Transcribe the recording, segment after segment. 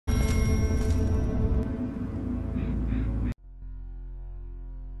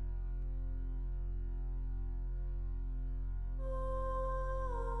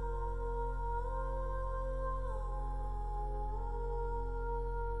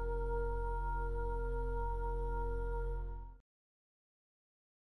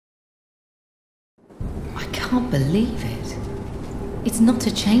can't believe it. It's not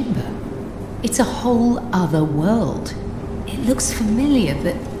a chamber. It's a whole other world. It looks familiar,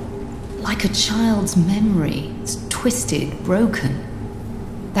 but like a child's memory. It's twisted, broken.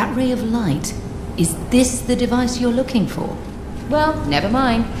 That ray of light, is this the device you're looking for? Well, never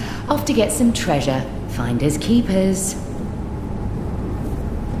mind. Off to get some treasure. Finders keepers.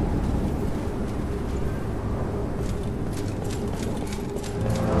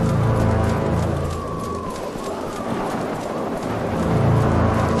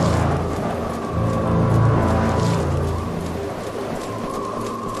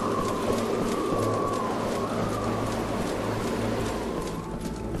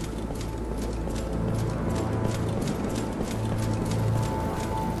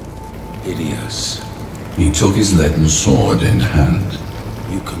 Hideous. He took his leaden sword in hand.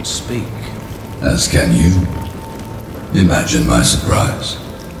 You can speak. As can you. Imagine my surprise.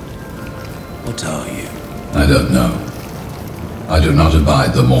 What are you? I don't know. I do not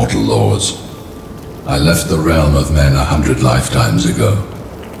abide the mortal laws. I left the realm of men 100 lifetimes ago.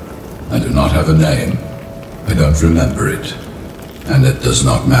 I do not have a name. I don't remember it. And it does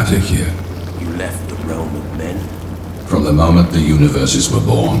not matter here. You left the realm of men? From the moment the universes were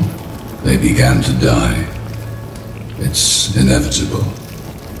born, they began to die. It's inevitable.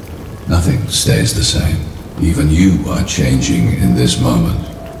 Nothing stays the same. Even you are changing in this moment,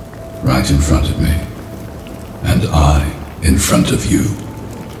 right in front of me. And I in front of you.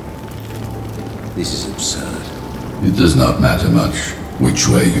 This is absurd. It does not matter much which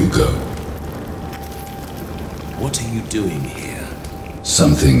way you go. What are you doing here?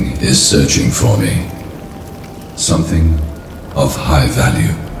 Something is searching for me. Something of high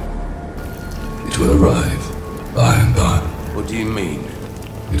value. It will arrive by and by. What do you mean?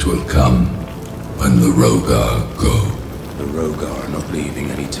 It will come when the rhogar go. The rhogar are not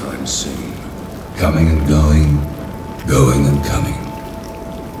leaving anytime soon. Coming and going, going and coming.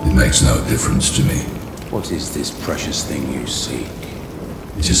 It makes no difference to me. What is this precious thing you seek?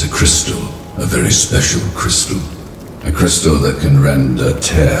 It is a crystal, a very special crystal. A crystal that can rend a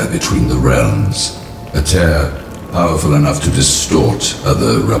tear between the realms. A tear powerful enough to distort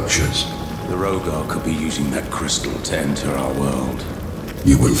other ruptures. The rhogar could be using that crystal to enter our world.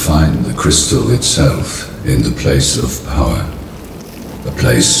 You will find the crystal itself in the place of power. A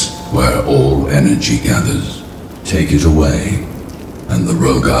place where all energy gathers. Take it away, and the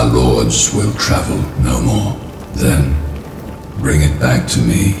rhogar lords will travel no more. Then, bring it back to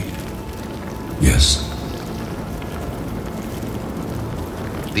me. Yes.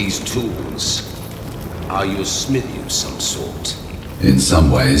 These tools, are you a smithy of some sort? In some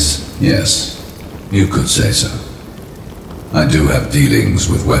ways, yes. You could say so. I do have dealings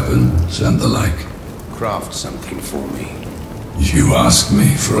with weapons and the like. Craft something for me. You ask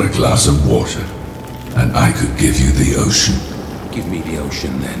me for a glass of water, and I could give you the ocean. Give me the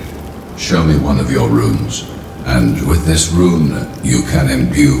ocean then. Show me one of your runes, and with this rune, you can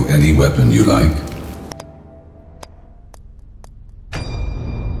imbue any weapon you like.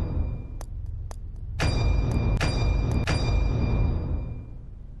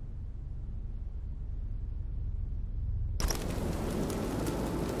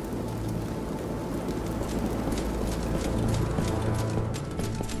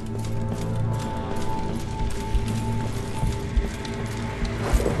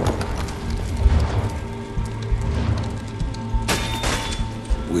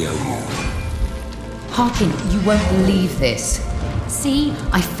 We owe you. Harkin, you won't believe this. See,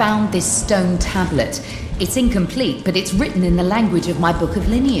 I found this stone tablet. It's incomplete, but it's written in the language of my book of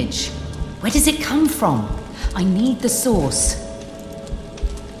lineage. Where does it come from? I need the source.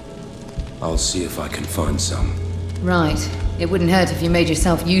 I'll see if I can find some. Right. It wouldn't hurt if you made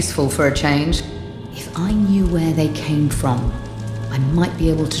yourself useful for a change. If I knew where they came from, I might be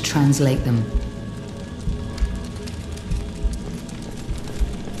able to translate them.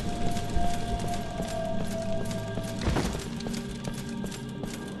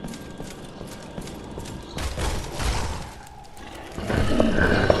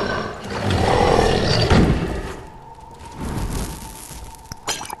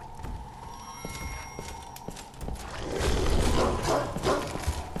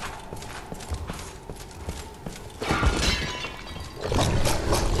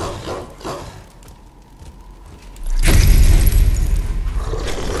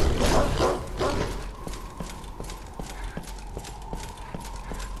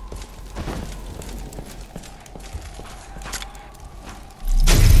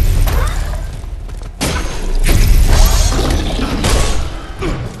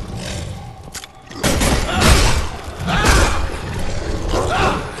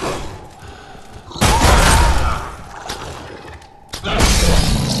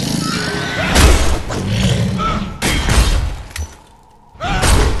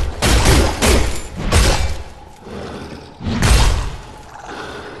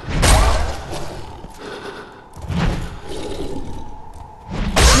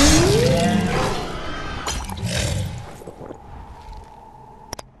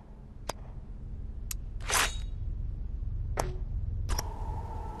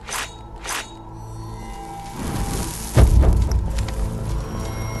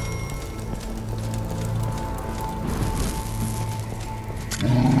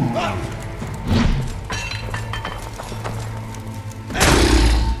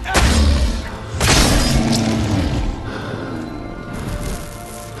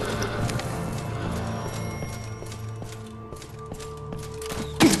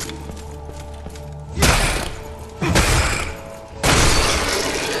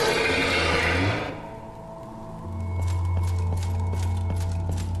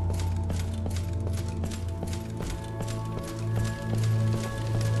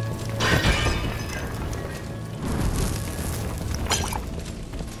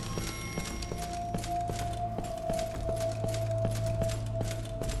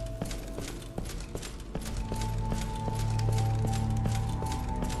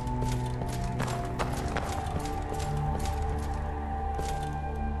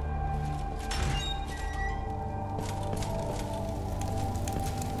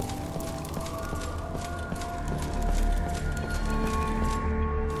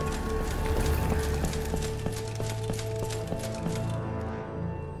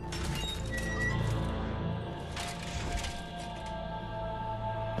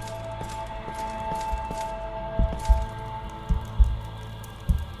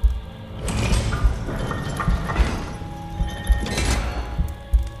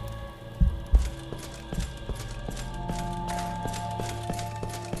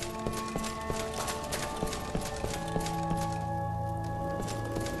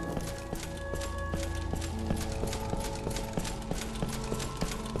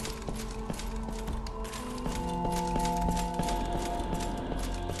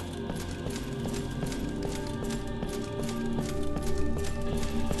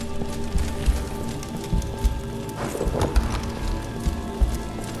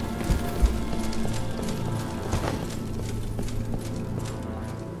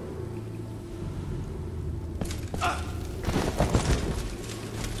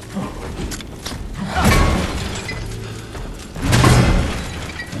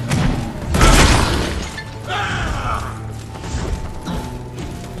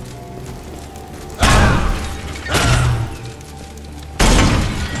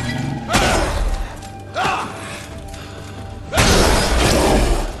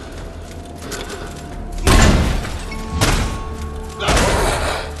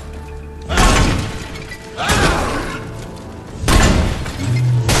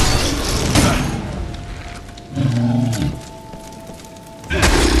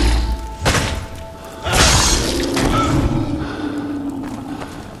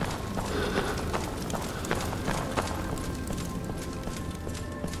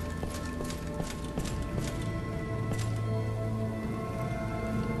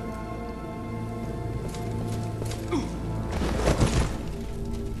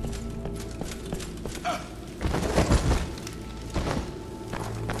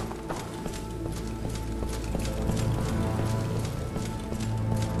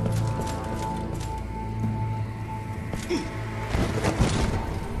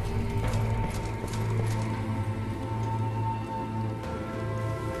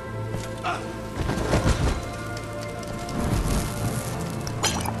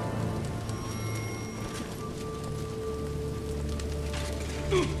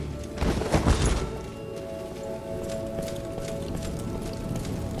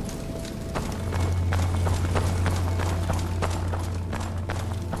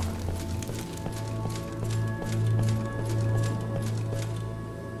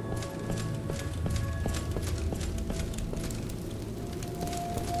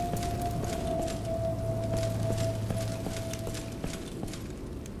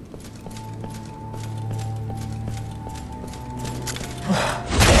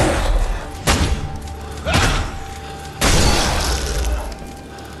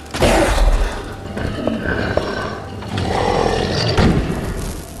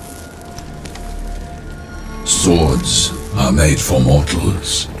 Swords are made for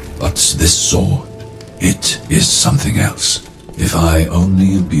mortals, but this sword, it is something else. If I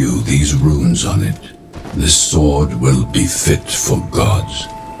only imbue these runes on it, this sword will be fit for gods.